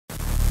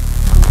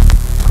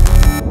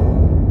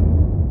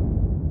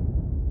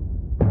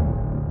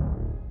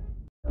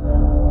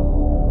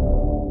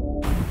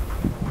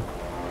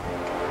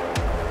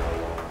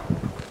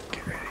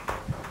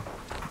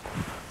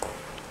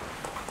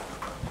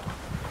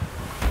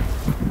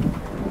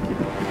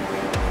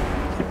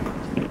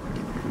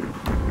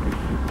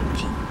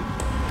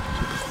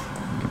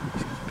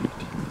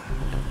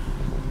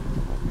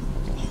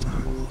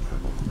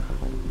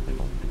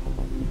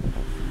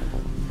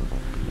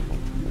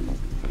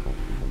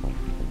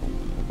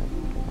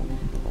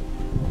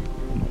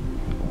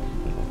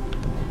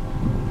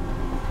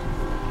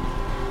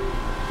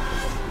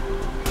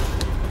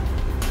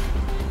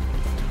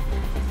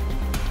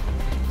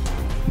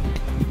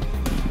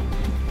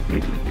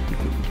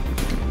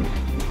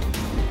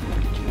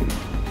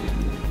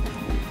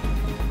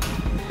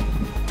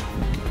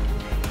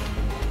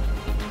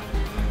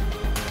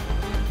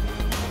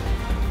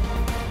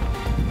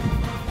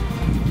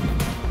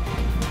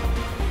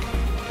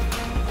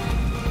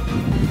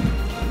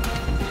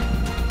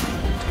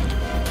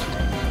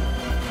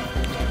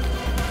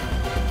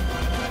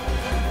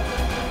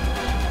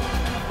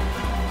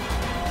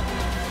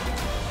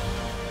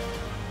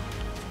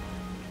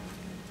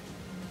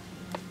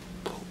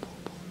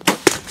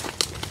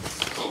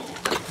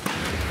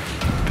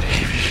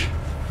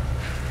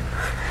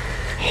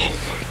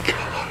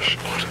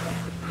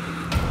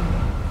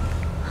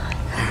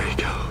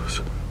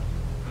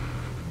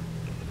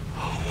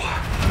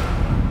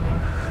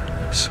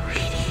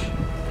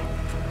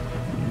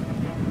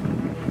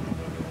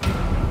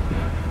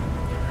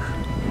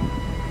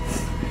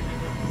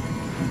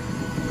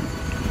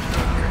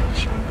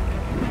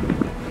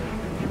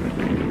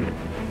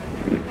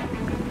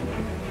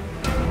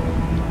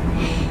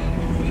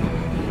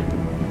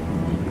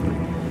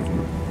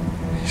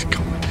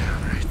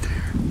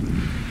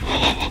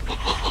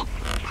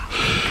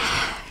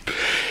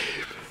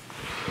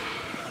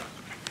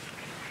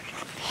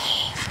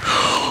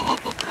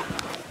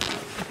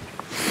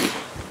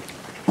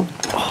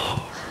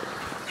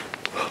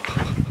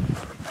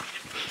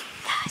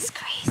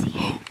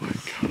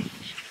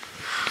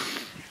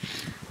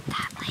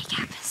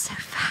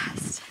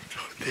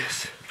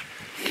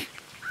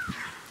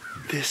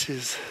This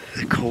is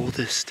the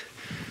coldest,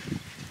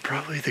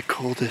 probably the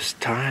coldest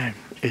time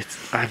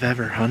I've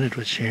ever hunted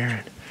with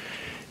Sharon.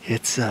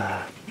 It's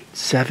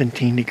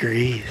 17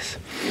 degrees,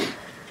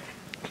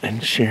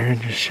 and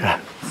Sharon just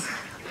shot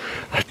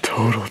a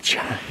total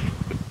giant.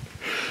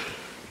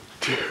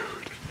 Dude,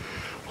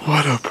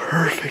 what a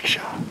perfect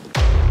shot.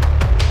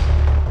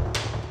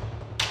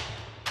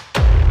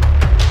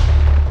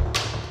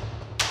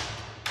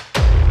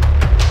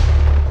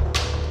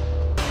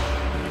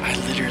 I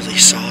literally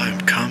saw him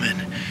coming.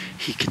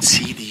 He could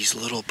see these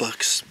little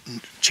bucks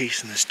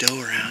chasing this doe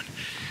around,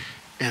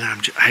 and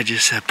I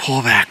just said,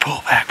 pull back,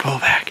 pull back, pull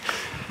back.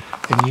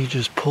 And you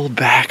just pulled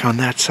back on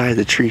that side of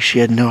the tree. She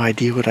had no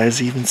idea what I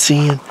was even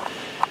seeing.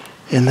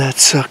 And that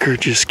sucker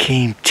just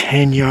came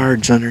 10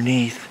 yards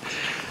underneath.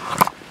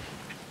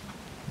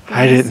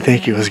 I didn't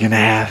think it was gonna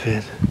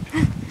happen.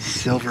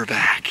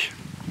 Silverback.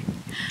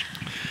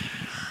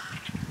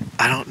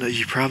 I don't know,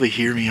 you probably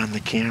hear me on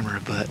the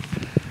camera, but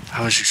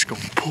I was just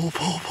going pull,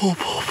 pull, pull,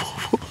 pull, pull,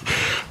 pull.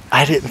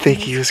 I didn't think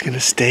he was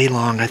gonna stay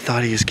long. I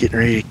thought he was getting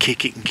ready to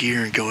kick it in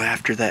gear and go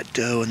after that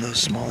doe and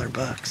those smaller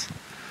bucks.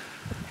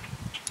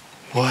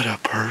 What a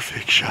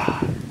perfect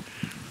shot.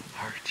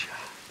 Hard shot.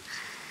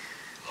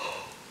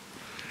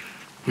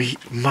 We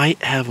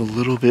might have a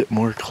little bit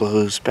more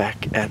clothes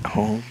back at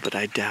home, but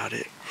I doubt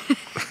it.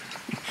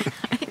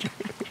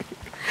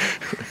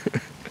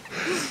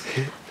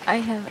 I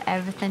have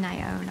everything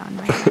I own on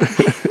my own.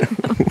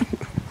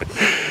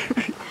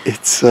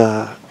 It's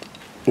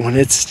when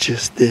it's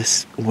just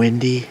this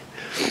windy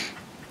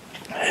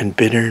and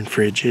bitter and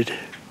frigid,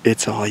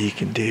 it's all you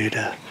can do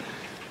to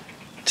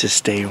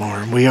stay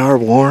warm. We are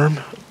warm,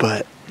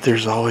 but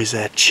there's always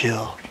that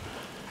chill.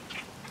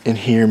 And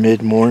here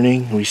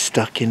mid-morning, we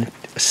stuck in,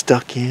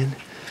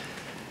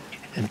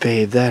 and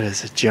babe, that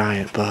is a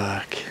giant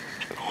buck.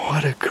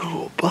 What a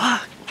cool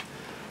buck.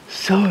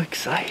 So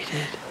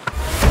excited.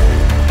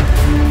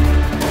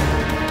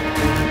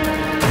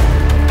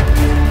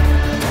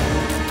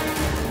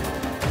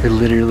 I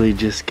literally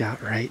just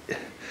got right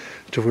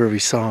to where we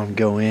saw him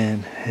go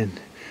in, and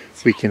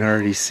we can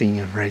already see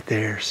him right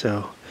there.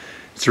 So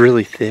it's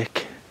really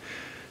thick,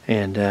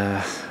 and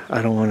I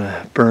don't want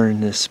to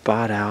burn this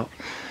spot out.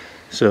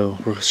 So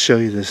we'll show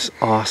you this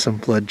awesome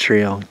blood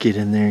trail, get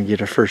in there and get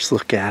a first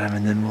look at him,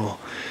 and then we'll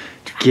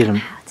get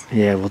him.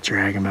 Yeah, we'll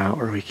drag him out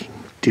where we can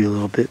do a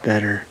little bit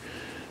better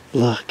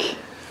look.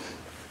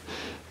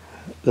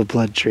 The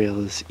blood trail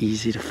is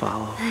easy to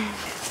follow.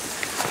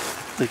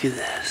 Look at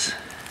this.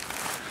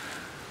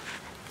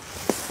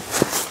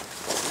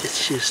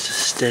 It's just a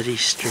steady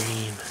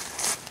stream.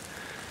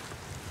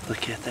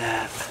 Look at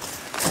that.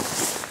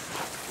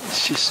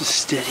 It's just a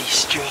steady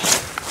stream.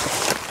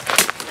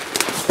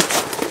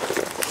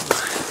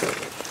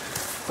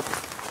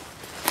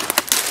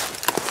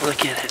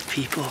 Look at it,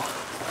 people.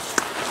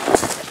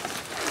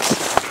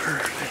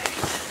 Perfect.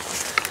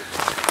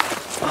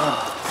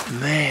 Oh,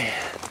 man.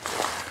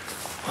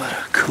 What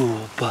a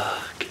cool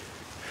buck.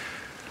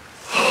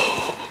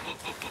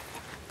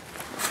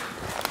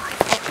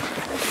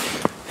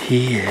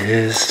 He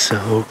is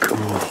so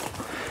cool.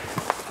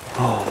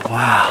 Oh,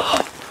 wow.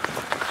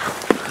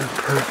 What a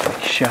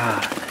perfect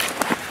shot.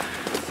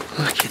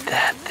 Look at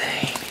that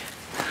thing.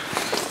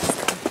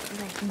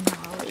 Like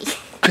gnarly.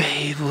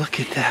 Babe, look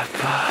at that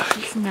buck.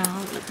 He's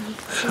gnarly.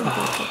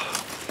 Oh.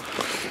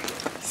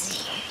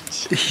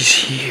 He's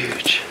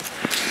huge.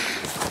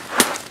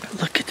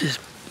 Look at this.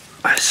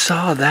 I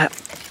saw that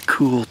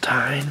cool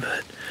tine,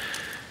 but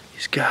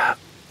he's got,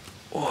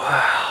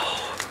 wow.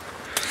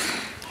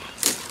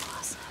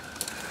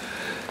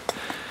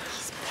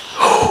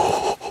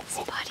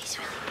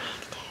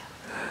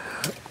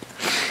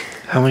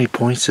 How many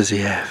points does he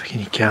have?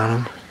 Can you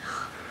count them?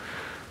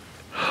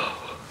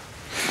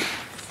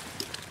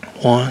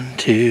 1,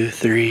 2,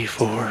 3,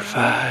 4,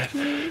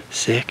 5,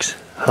 6.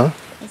 Huh?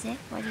 Is it?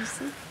 What do you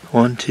see?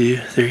 1, 2,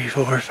 3,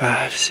 4,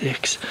 5,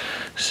 6,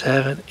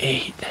 7,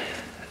 8,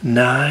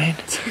 9,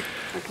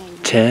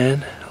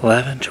 10,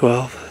 11,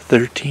 12,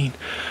 13,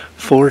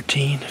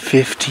 14,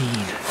 15.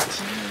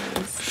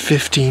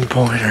 15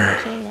 pointer.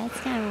 Okay, that's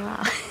kind of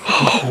raw.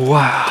 Oh,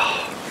 wow.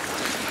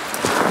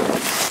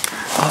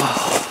 Oh.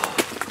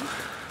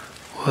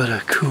 What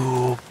a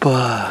cool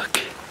buck.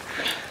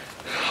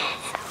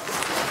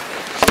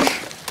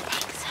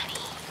 Thanks,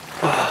 honey.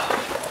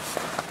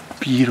 Oh,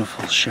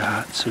 beautiful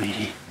shot,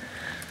 sweetie.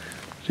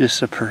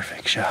 Just a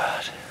perfect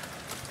shot.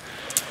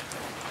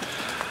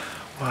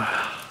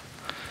 Wow.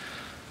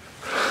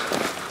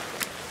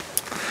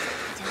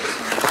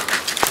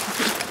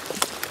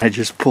 I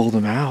just pulled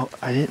him out.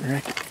 I didn't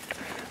reckon.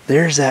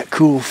 There's that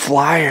cool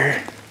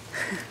flyer.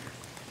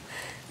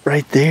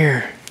 Right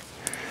there.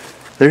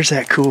 There's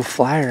that cool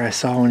flyer I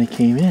saw when he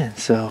came in,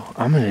 so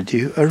I'm gonna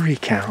do a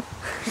recount.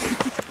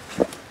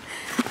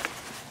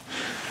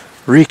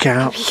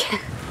 Recount.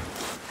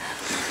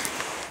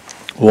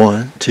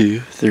 1, 2,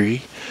 3,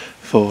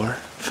 4,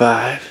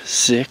 5,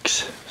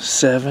 6,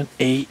 7,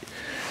 8,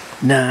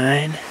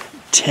 9,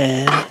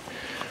 10,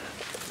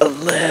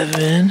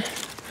 11,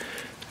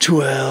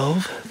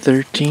 12,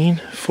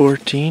 13,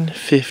 14,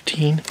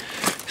 15,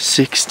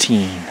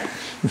 16.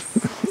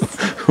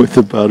 With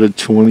about a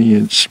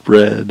 20-inch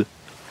spread.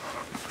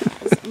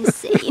 That's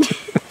insane.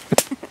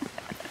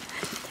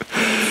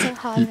 It's so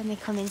hard when they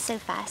come in so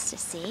fast to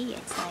see.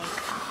 It's like,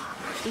 oh,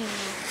 you know.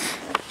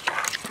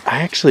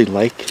 I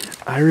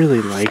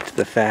really liked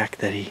the fact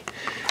that he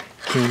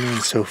came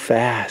in so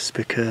fast,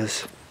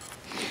 because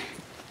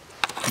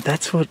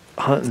that's what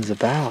hunting's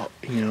about,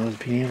 you know, is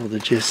being able to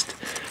just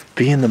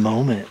be in the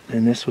moment.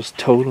 And this was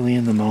totally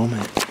in the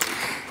moment.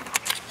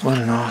 What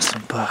an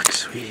awesome buck,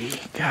 sweetie.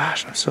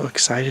 Gosh, I'm so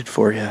excited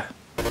for you.